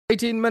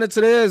18 minutes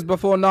it is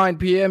before 9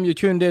 p.m. You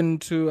tuned in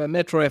to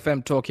Metro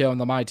FM Talk here on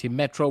the Mighty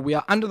Metro. We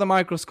are under the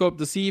microscope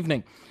this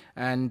evening,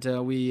 and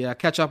we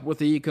catch up with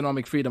the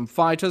economic freedom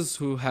fighters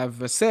who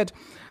have said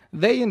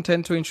they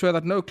intend to ensure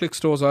that no click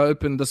stores are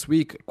open this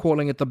week,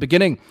 calling it the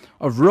beginning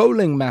of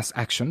rolling mass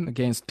action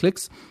against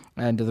clicks.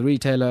 And the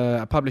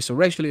retailer published a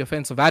racially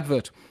offensive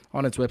advert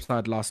on its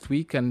website last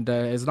week and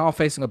is now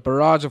facing a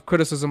barrage of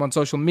criticism on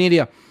social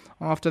media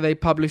after they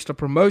published a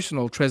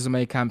promotional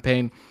Tresemme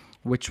campaign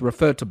which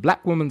referred to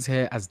black women's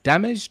hair as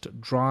damaged,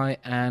 dry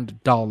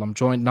and dull. I'm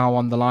joined now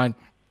on the line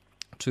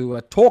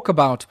to talk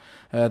about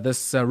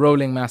this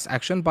rolling mass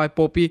action by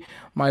Poppy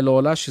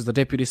Mailola. She's the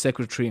Deputy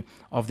Secretary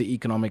of the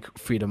Economic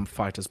Freedom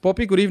Fighters.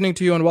 Poppy, good evening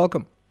to you and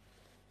welcome.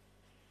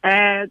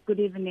 Good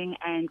evening,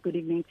 and good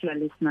evening to your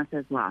listeners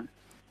as well.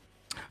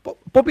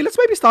 Poppy, let's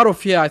maybe start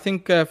off here. I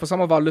think for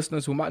some of our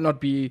listeners who might not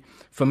be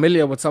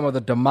familiar with some of the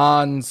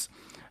demands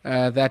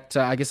that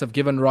I guess have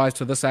given rise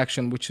to this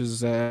action, which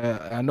is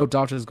no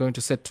doubt is going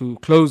to set to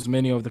close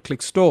many of the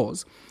click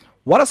stores.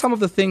 What are some of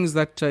the things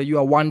that you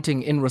are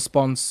wanting in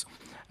response,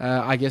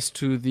 I guess,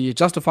 to the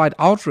justified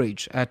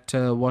outrage at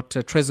what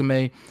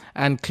Tresemme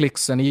and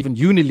Clicks and even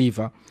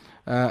Unilever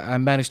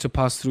managed to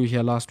pass through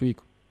here last week?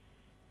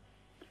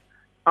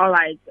 All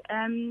right.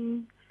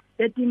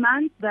 The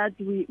demands that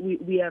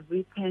we have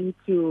written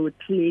to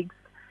Clicks,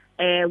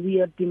 we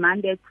have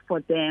demanded for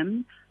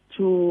them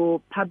to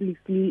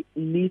publicly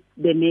list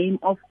the name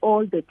of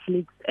all the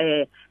Clicks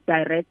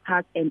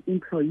directors and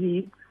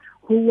employees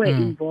who were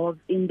involved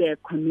in the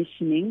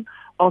commissioning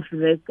of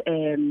this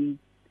the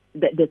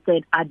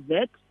said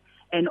advert,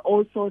 and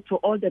also to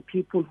all the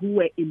people who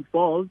were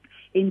involved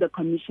in the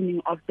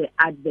commissioning of the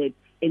advert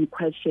in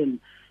question.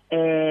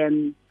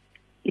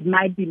 It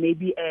might be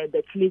maybe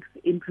the Clicks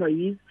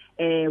employees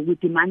with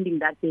demanding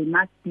that they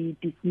must be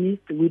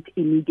dismissed with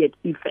immediate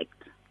effect.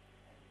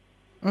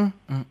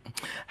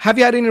 Have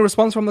you had any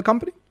response from the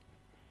company?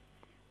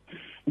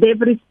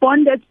 They've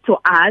responded to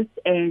us,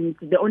 and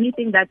the only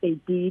thing that they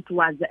did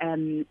was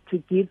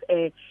to give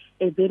a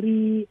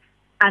very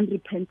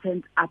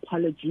unrepentant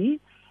apology.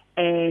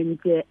 And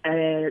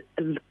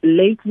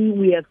lately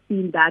we have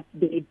seen that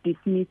they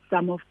dismissed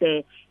some of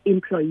the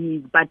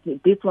employees, but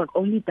this was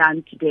only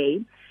done today,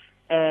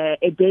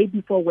 a day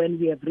before when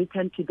we have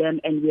written to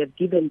them and we have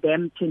given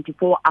them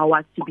 24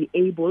 hours to be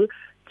able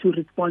to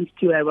respond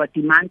to our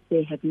demands.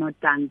 They have not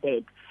done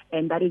that.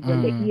 And that is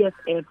when the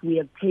EFF, we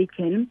have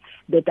taken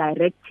the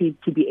directive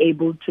to be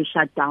able to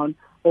shut down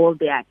all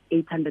their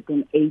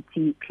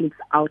 880 Clicks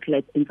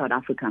outlets in South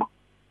Africa.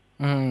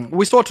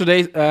 We saw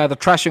today the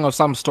trashing of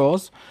some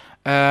stores.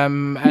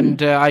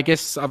 And I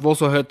guess I've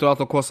also heard throughout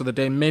the course of the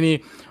day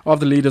many of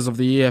the leaders of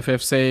the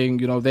EFF saying,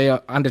 you know, they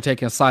are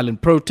undertaking a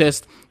silent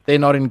protest. They're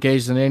not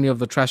engaged in any of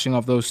the trashing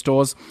of those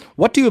stores.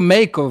 What do you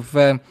make of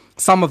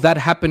some of that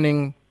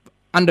happening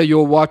under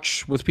your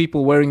watch with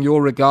people wearing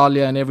your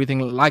regalia and everything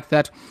like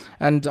that?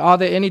 And are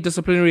there any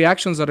disciplinary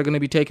actions that are going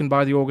to be taken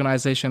by the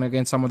organization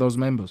against some of those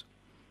members?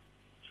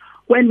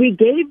 When we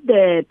gave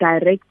the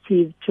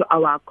directive to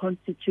our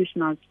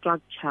constitutional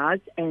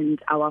structures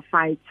and our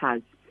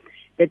fighters,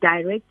 the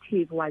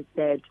directive was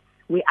that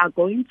we are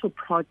going to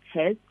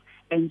protest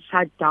and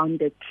shut down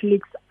the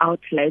Clicks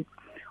outlets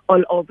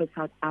all over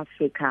South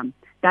Africa.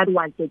 That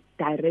was the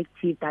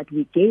directive that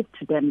we gave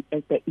to them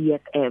as the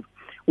EFF.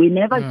 We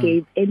never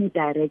gave any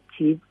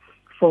directive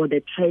for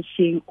the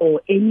trashing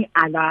or any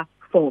other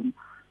form.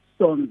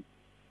 So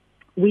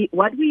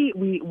what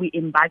we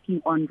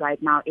embarking on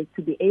right now is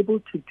to be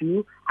able to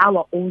do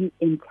our own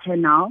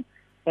internal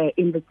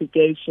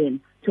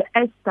investigation to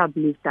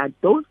establish that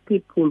those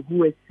people who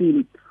were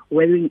seen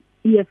wearing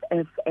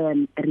EFF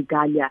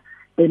regalia,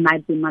 they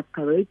might be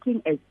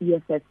masquerading as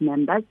EFF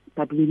members,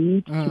 but we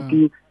need to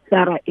do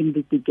thorough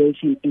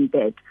investigation in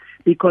that.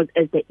 Because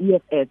as the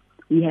EFF,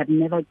 we have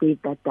never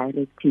gave that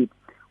directive.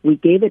 We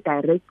gave a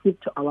directive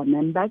to our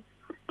members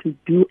to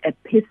do a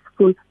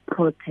peaceful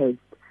protest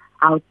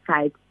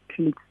outside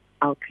Clicks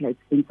outlets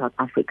in South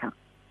Africa.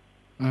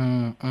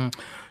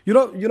 You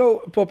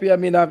know, Poppy, I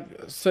mean,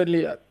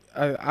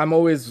 I'm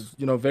always,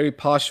 very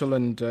partial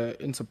and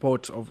in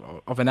support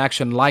of an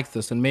action like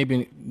this, and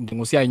maybe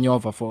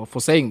Nyova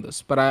for saying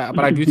this. But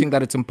I do think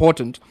that it's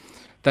important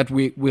that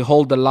we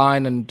hold the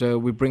line and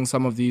we bring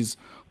some of these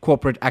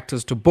corporate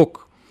actors to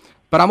book.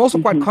 But I'm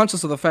also quite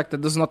conscious of the fact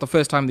that this is not the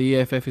first time the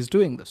EFF is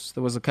doing this.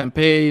 There was a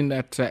campaign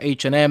at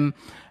H&M,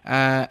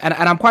 and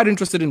I'm quite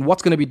interested in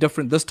what's going to be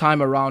different this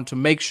time around to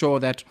make sure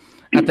that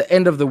at the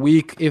end of the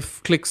week,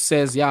 if Clicks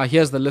says, yeah,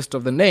 here's the list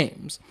of the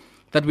names,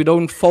 that we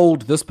don't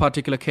fold this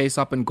particular case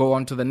up and go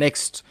on to the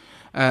next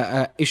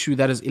issue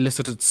that has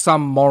elicited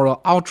some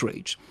moral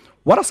outrage.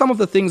 What are some of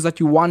the things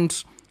that you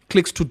want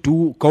Clicks to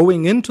do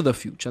going into the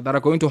future that are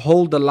going to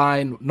hold the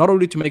line, not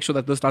only to make sure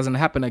that this doesn't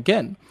happen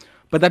again,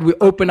 but that we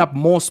open up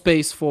more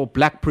space for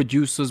black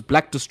producers,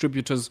 black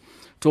distributors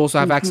to also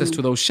have access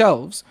to those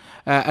shelves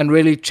and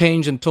really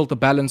change and tilt the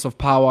balance of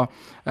power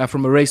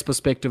from a race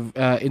perspective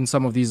in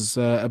some of these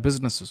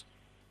businesses?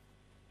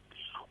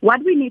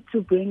 What we need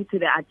to bring to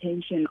the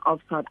attention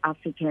of South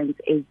Africans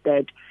is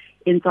that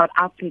in South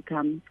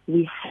Africa,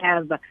 we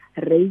have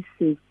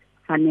racist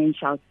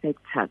financial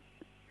sectors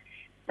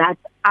that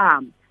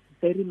are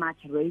very much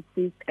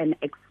racist and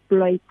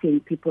exploiting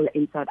people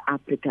in South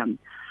Africa.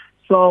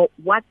 So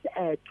what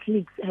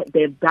Clicks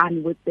they've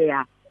done with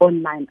their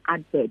online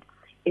advert,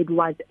 it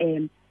was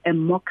a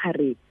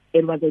mockery,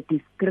 it was a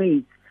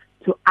disgrace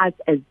to us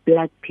as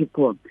black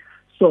people.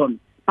 So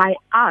by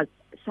us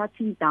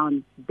shutting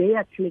down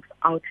their Clicks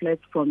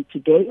outlets from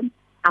today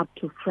up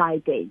to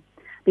Friday,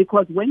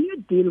 because when you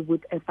deal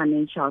with a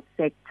financial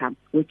sector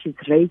which is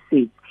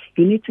racist,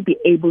 you need to be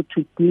able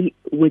to deal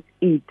with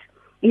it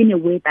in a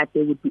way that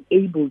they would be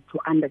able to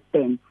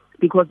understand.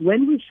 Because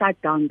when we shut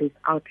down these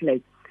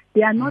outlets,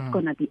 they are not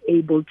going to be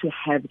able to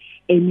have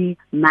any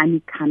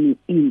money coming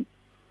in.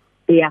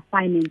 Their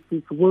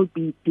finances will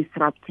be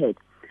disrupted.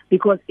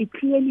 Because it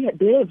clearly,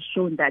 they have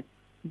shown that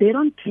they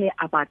don't care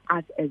about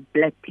us as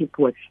black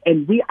people.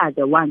 And we are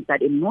the ones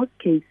that in most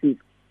cases,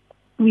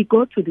 we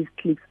go to these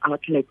Clicks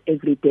outlets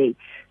every day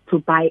to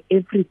buy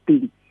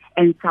everything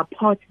and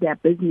support their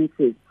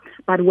businesses.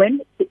 But when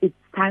it's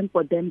time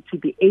for them to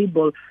be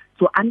able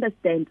to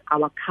understand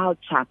our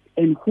culture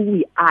and who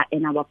we are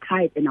and our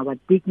pride and our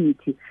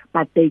dignity,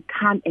 but they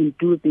come and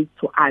do this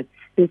to us.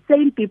 The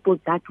same people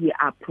that we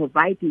are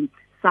providing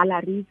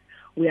salaries,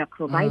 we are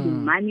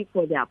providing money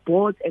for their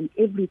boards and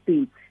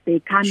everything, they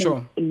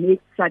come and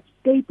make such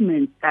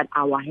statements that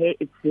our hair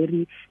is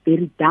very,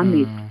 very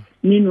damaged.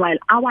 Meanwhile,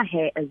 our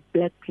hair as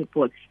black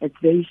people is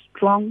very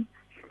strong,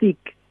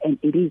 thick, and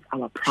it is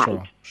our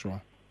pride.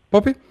 Sure.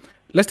 Poppy,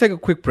 let's take a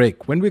quick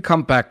break. When we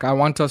come back, I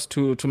want us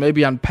to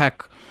maybe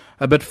unpack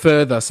a bit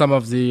further some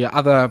of the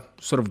other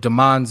sort of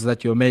demands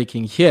that you're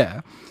making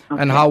here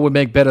and how we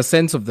make better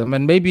sense of them,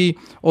 and maybe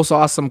also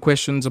ask some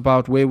questions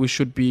about where we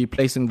should be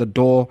placing the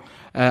door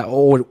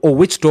or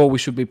which door we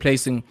should be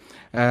placing,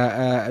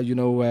 I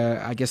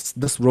guess,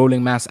 this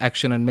rolling mass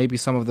action, and maybe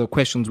some of the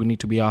questions we need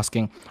to be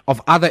asking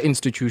of other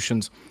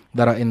institutions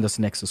that are in this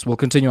nexus. We'll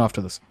continue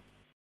after this.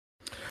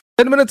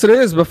 10 minutes it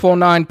is before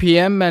 9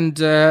 p.m.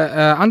 and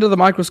under the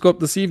microscope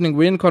this evening,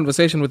 we're in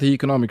conversation with the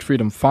economic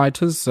freedom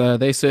fighters.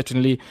 They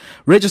certainly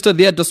registered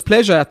their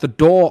displeasure at the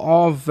door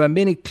of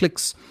many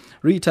Clicks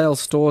retail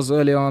stores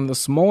earlier on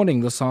this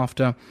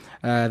after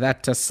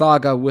that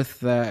saga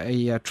with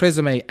a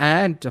Tresemme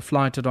ad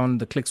flighted on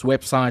the Clicks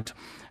website,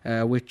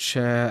 which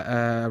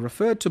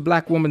referred to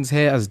black women's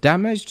hair as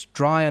damaged,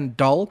 dry and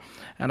dull,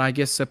 and I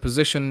guess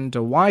positioned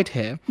white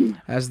hair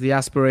as the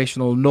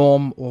aspirational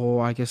norm,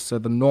 or I guess the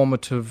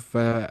normative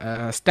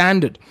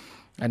standard,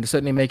 and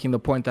certainly making the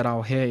point that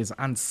our hair is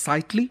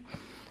unsightly,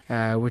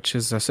 which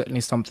is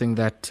certainly something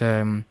that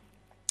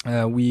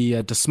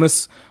we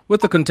dismiss with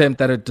the contempt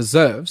that it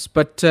deserves.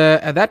 But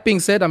that being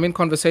said, I'm in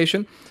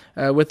conversation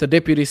with the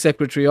Deputy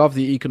Secretary of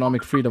the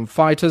Economic Freedom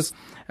Fighters,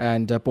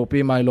 and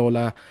Poppy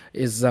Mailola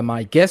is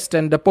my guest.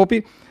 And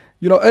Poppy,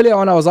 earlier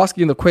on I was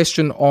asking the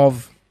question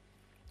of,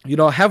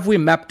 have we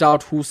mapped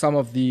out who some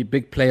of the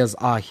big players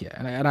are here?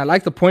 And I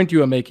like the point you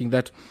were making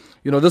that,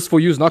 this for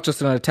you is not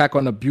just an attack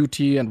on a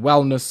beauty and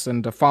wellness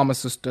and a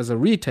pharmacist as a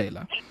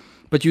retailer,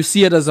 but you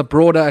see it as a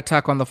broader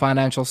attack on the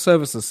financial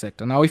services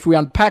sector. Now, if we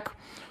unpack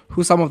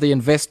who some of the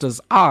investors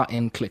are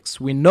in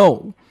Clicks, we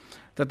know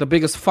that the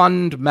biggest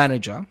fund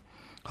manager,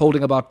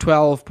 holding about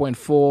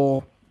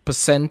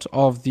 12.4%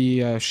 of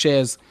the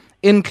shares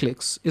in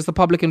Clicks, is the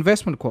Public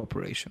Investment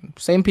Corporation.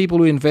 Same people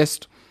who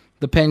invest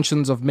the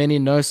pensions of many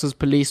nurses,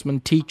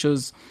 policemen,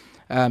 teachers,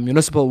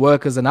 municipal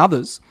workers and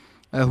others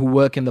who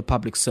work in the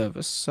public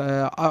service.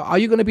 Are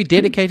you going to be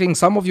dedicating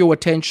some of your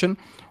attention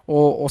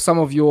or some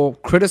of your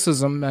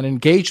criticism and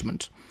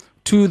engagement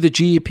to the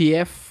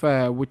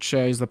GEPF, which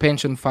is the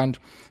pension fund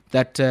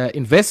that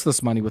invests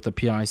this money with the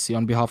PIC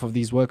on behalf of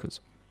these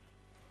workers?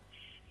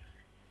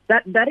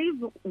 That is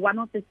one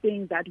of the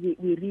things that we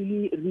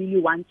really,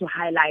 really want to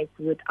highlight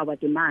with our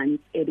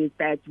demands. It is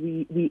that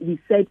we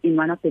said in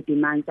one of the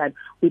demands that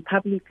we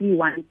publicly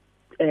want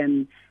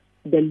the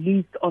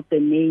list of the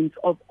names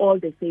of all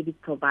the service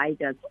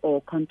providers or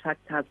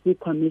contractors who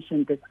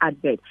commissioned this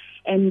advert.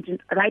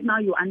 And right now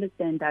you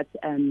understand that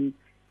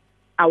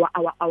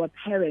our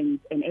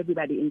parents and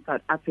everybody in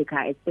South Africa,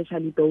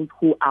 especially those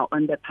who are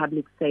on the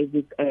public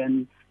service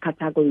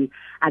category,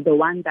 are the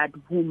ones that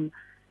whom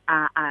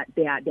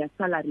their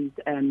salaries,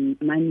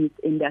 monies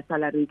in their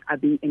salaries are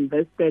being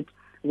invested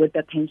with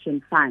the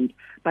pension fund.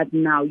 But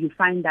now you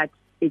find that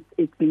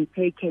it's been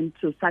taken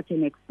to such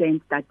an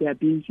extent that they are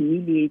being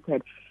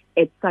humiliated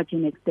at such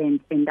an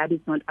extent, and that is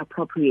not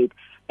appropriate.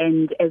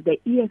 And as the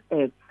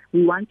EFF,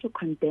 we want to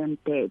condemn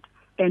that,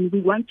 and we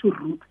want to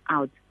root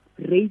out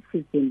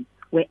racism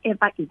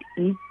wherever it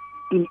is,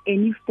 in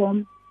any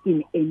form,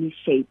 in any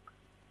shape.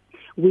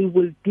 We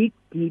will dig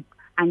deep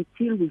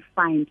until we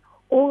find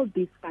all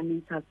these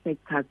financial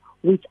sectors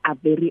which are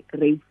very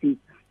racist.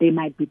 They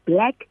might be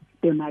black,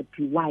 they might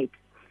be white.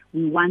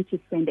 We want to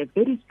send a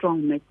very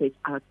strong message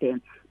out there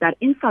that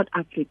in South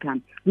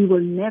Africa, we will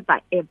never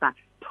ever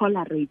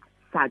tolerate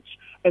such,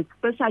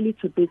 especially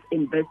to these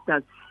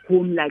investors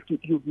whom, like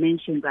you've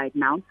mentioned right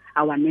now,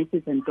 our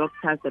nurses and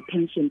doctors, the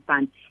pension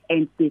fund,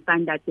 and they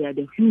find that they are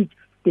the huge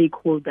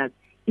stakeholders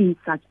in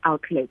such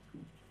outlets.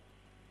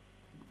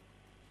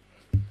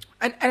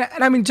 And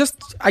I mean,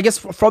 just, I guess,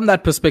 from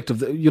that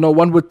perspective,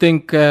 one would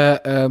think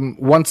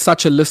once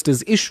such a list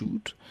is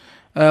issued,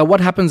 what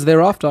happens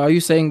thereafter? Are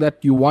you saying that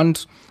you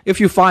want,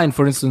 if you find,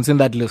 for instance, in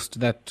that list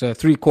that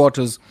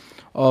 3/4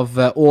 of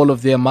all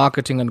of their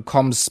marketing and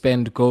comms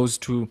spend goes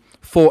to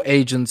 4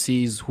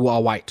 agencies who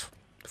are white,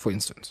 for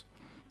instance,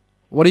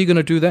 what are you going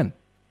to do then?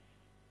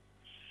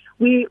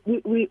 We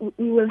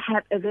will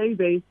have a very,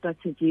 very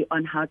strategy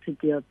on how to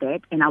deal with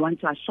that. And I want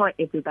to assure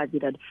everybody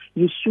that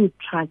you should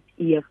trust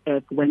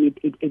EFF when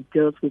it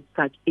deals with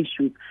such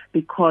issues,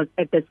 because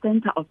at the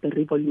center of the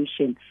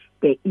revolution,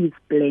 there is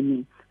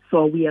blaming.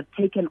 So we have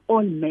taken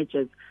all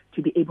measures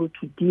to be able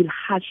to deal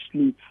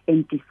harshly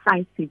and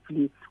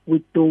decisively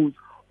with those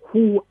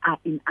who are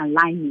in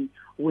alignment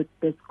with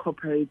this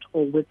corporate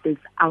or with this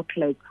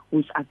outlet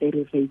which are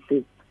very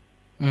racist.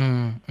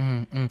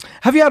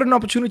 Have you had an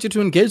opportunity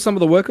to engage some of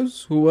the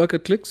workers who work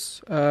at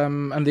Clicks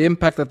and the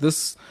impact that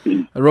this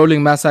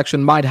rolling mass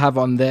action might have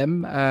on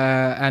them?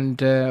 And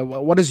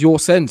what is your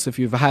sense, if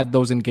you've had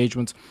those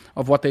engagements,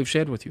 of what they've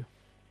shared with you?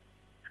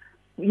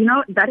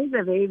 That is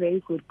a very,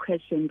 very good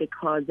question,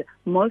 because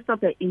most of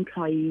the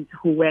employees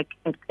who work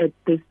at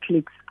this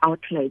Clicks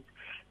outlet,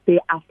 they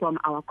are from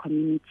our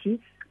communities.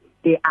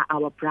 They are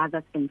our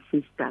brothers and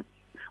sisters.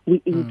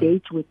 We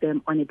engage with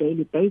them on a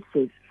daily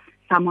basis.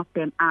 Some of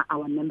them are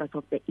our members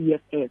of the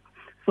EFF.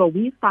 So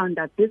we found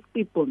that these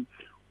people,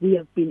 we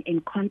have been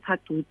in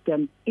contact with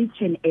them each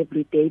and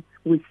every day.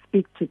 We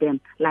speak to them.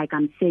 Like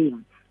I'm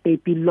saying, they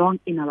belong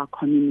in our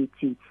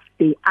community.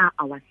 They are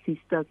our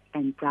sisters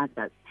and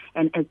brothers.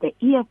 And as the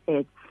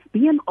EFF,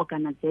 be an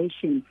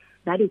organization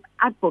that is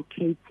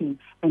advocating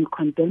and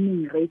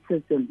condemning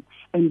racism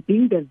and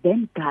being the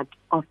vanguard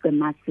of the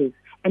masses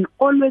and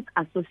always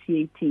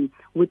associating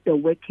with the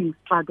working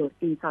struggle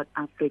in South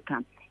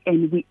Africa.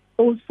 And we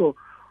also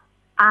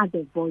are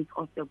the voice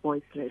of the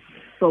voiceless.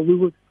 So we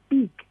will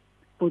speak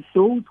for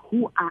those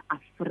who are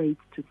afraid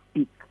to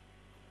speak.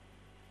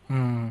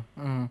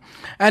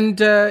 And,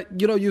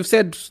 you've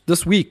said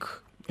this week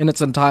in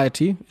its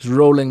entirety is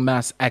rolling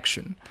mass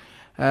action.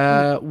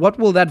 What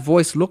will that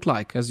voice look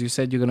like? As you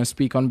said, you're going to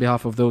speak on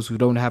behalf of those who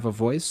don't have a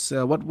voice.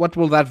 What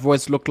will that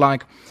voice look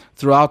like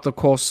throughout the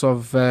course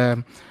of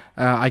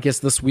I guess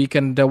this week?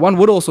 And one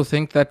would also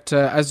think that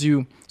as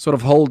you sort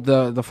of hold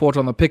the fort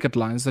on the picket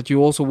lines, that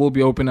you also will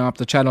be opening up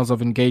the channels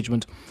of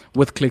engagement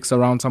with Clicks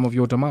around some of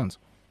your demands.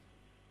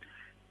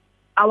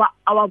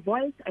 Our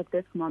voice at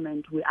this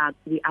moment, we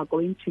are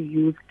going to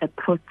use a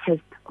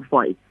protest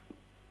voice,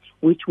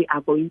 which we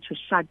are going to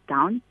shut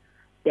down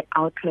the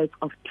outlets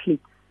of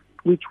Clicks,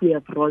 which we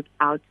have rolled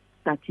out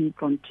starting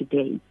from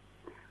today.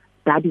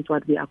 That is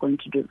what we are going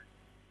to do.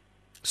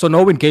 So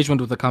no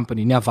engagement with the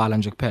company, Niyavala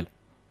nje kuphela.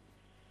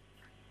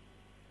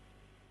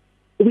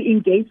 We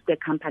engaged the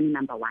company,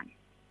 number one.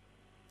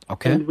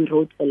 Okay. And we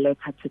wrote a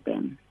letter to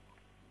them.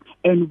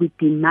 And we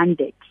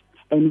demanded,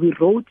 and we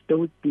wrote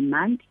those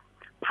demands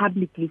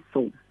publicly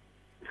so.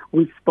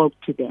 We spoke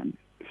to them.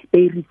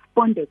 They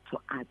responded to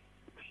us.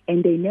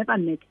 And they never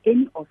met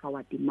any of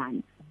our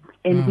demands.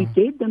 And we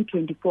gave them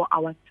 24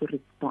 hours to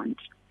respond.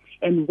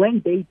 And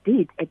when they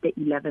did, at the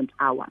 11th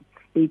hour,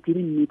 they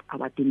didn't meet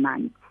our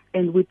demands.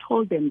 And we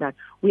told them that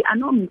we are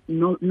no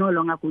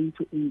longer going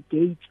to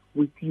engage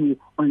with you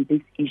on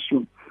this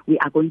issue. We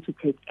are going to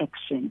take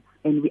action,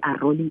 and we are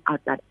rolling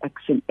out that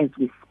action as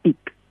we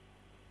speak.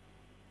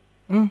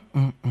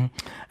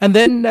 And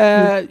then,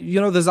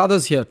 there's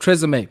others here.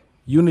 Tresemme,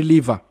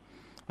 Unilever.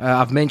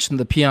 I've mentioned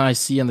the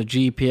PIC and the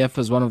GEPF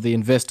as one of the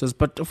investors,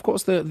 but of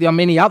course there are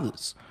many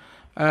others.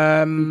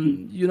 Are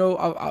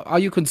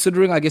you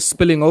considering, I guess,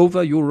 spilling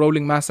over your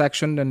rolling mass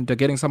action and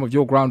getting some of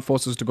your ground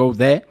forces to go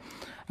there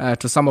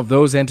to some of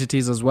those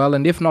entities as well?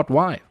 And if not,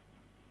 why?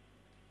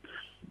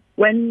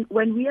 When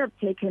we have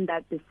taken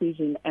that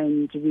decision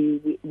and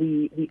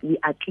we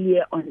are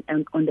clear on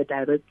the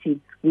directive,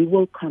 we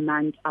will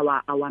command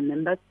our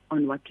members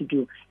on what to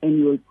do, and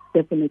you will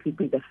definitely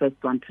be the first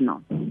one to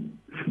know.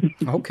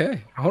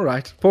 Okay, all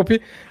right. Poppy,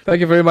 thank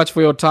you very much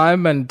for your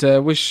time, and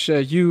wish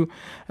you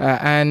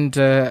and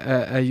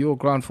your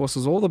ground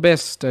forces all the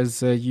best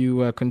as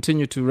you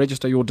continue to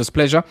register your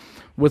displeasure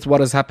with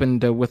what has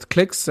happened with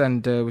Clicks,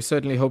 and we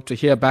certainly hope to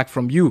hear back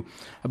from you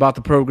about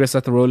the progress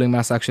that the rolling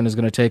mass action is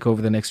going to take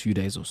over the next few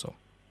days or so.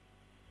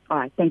 All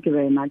right, thank you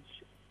very much,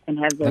 and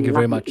have a Thank you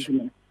very much.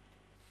 evening.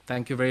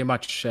 Thank you very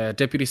much.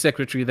 Deputy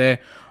Secretary there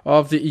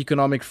of the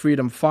Economic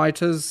Freedom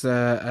Fighters,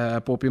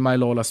 Poppy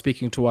Mailola,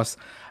 speaking to us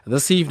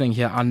this evening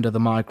here under the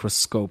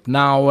microscope.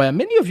 Now,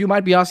 many of you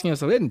might be asking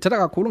yourself, PIC,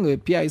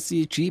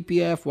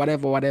 GPF,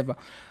 whatever.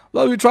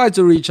 Well, we tried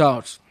to reach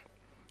out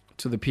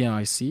to the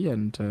PIC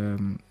and,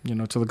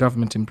 to the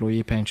Government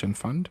Employee Pension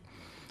Fund.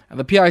 And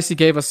the PIC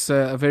gave us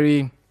a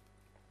very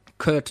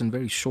curt and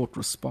very short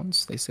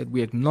response. They said,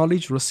 we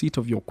acknowledge receipt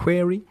of your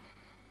query.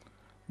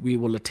 We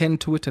will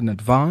attend to it and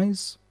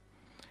advise.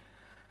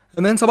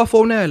 And then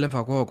sabafonele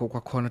emva koko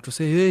kwakhona to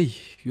say, hey,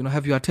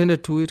 have you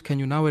attended to it? Can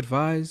you now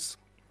advise?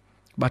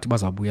 Bathi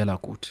bazabuyela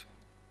kuthi.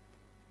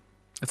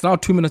 It's now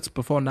 2 minutes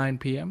before 9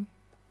 p.m.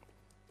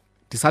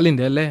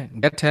 Ndisalindele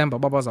ngethemba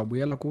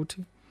babazabuyela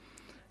kuthi.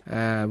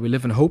 We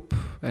live in hope,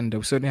 and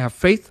we certainly have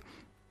faith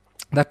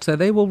that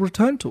they will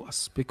return to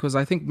us, because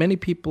I think many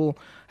people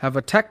have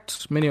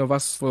attacked many of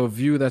us for a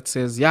view that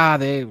says,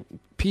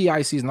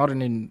 PIC is not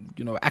an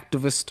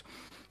activist.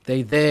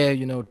 They're there,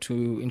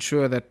 to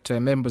ensure that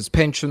members'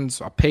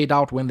 pensions are paid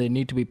out when they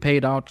need to be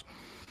paid out.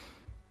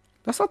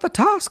 That's not the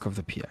task of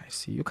the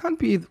PIC. You can't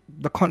be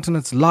the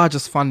continent's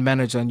largest fund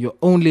manager and your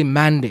only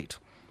mandate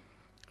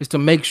is to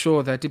make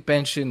sure that the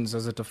pensions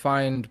as a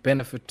defined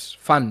benefit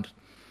fund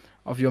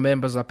of your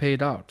members are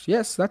paid out.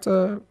 Yes, that's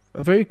a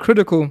very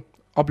critical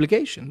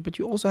obligation, but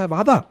you also have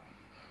other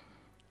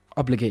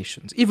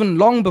obligations. Even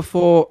long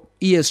before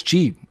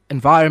ESG,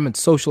 environment,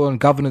 social and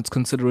governance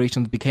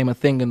considerations became a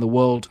thing in the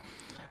world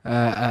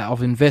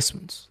of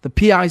investments, the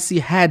PIC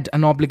had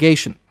an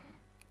obligation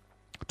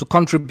to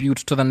contribute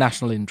to the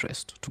national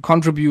interest, to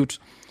contribute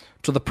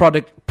to the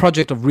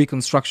project of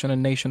reconstruction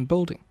and nation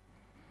building.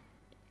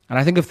 And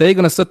I think if they're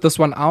going to sit this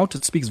one out,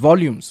 it speaks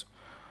volumes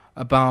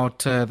about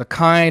the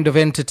kind of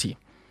entity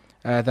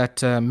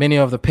that many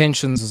of the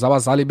pensions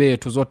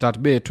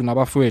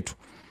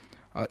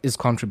is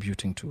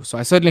contributing to. So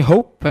I certainly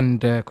hope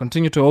and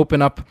continue to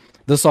open up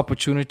this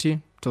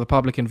opportunity to the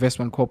Public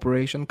Investment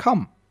Corporation.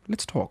 Come,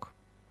 let's talk.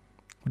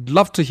 We'd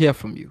love to hear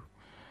from you.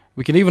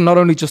 We can even not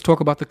only just talk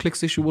about the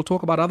clicks issue, we'll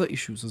talk about other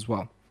issues as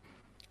well.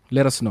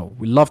 Let us know.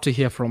 We'd love to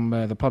hear from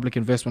the Public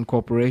Investment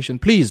Corporation.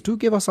 Please do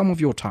give us some of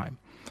your time.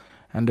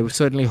 And we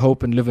certainly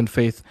hope and live in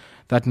faith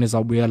that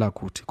nizabuyela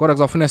kuti. Kodwa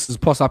kuzofuna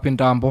siziphosa apha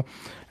intambo.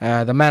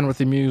 The man with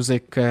the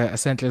music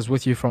essentially is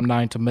with you from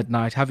 9 to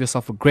midnight. Have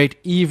yourself a great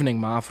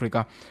evening,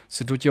 ma-Afrika.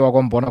 Situtyiwa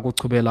kombona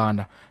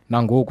kuchubelana.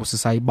 Nangoku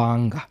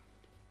sisayibanga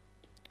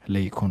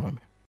le economy.